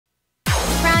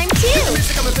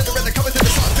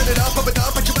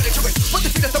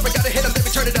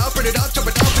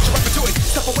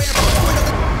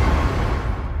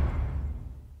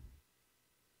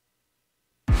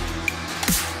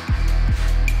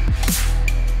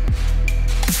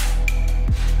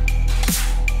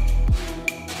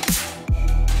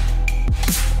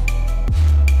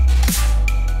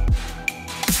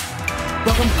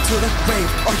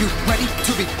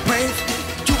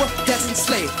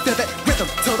Feel that rhythm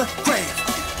till the grave.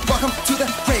 Welcome to the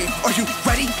rave. Are you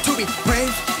ready to be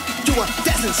brave? You are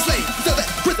dancing slave. Feel that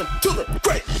rhythm to the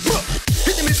grave.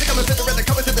 Hit the music, I'ma feel the rhythm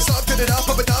coming through the song. Turn it up,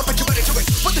 pump it up, but you ready to it.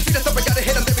 Put the feet up, I gotta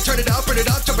hit 'em, baby, turn it up, burn it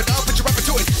up, jump it up, put your rapper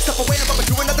to it. Step away, I'm about to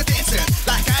do another dancer.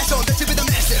 Like I saw that you be the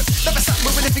massive. Never stop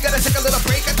moving if you gotta take a little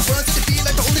break. At the run to the beat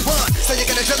like the only one. So you're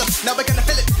gonna drill 'em, now we're gonna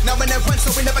feel it. Now when that run, so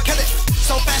we never kill it.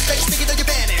 So fast, baby, speaking till you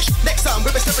vanish. Next song,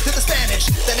 we're stepping to the Spanish.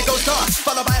 Then it goes dark,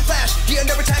 followed by a flash. The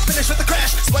under attack, finish with a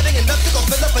crash. Sweating enough to go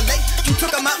fill up a lake. You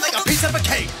took 'em out like a piece of a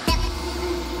cake.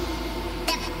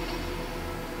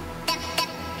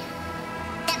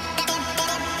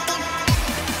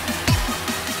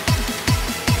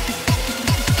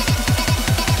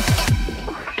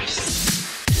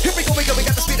 We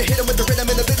got the speed to hit him with the rhythm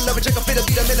in the middle of a check, fit a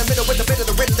beat him in the middle with the bit of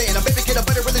the rhythm. And I'm baby, get a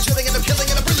better, really chilling, and I'm killing,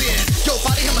 and I'm brilliant. Yo,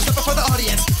 body, I'm a stepper for the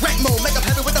audience. Rank mode, make up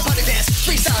heavy with the body dance.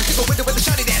 Freestyle, you go with it with the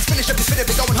shiny dance. Finish up your spin,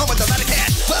 be going home with a lot of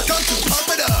cash. Welcome to Pump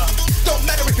It Up. Don't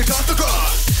matter if you're off the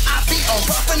ground. I feel all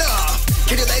rough enough.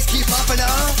 Can your legs keep pumping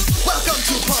up? Welcome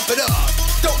to Pump It Up.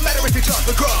 Don't matter if you're off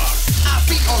the ground. I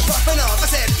feel all rough enough. I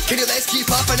said, can your legs keep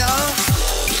pumping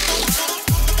up?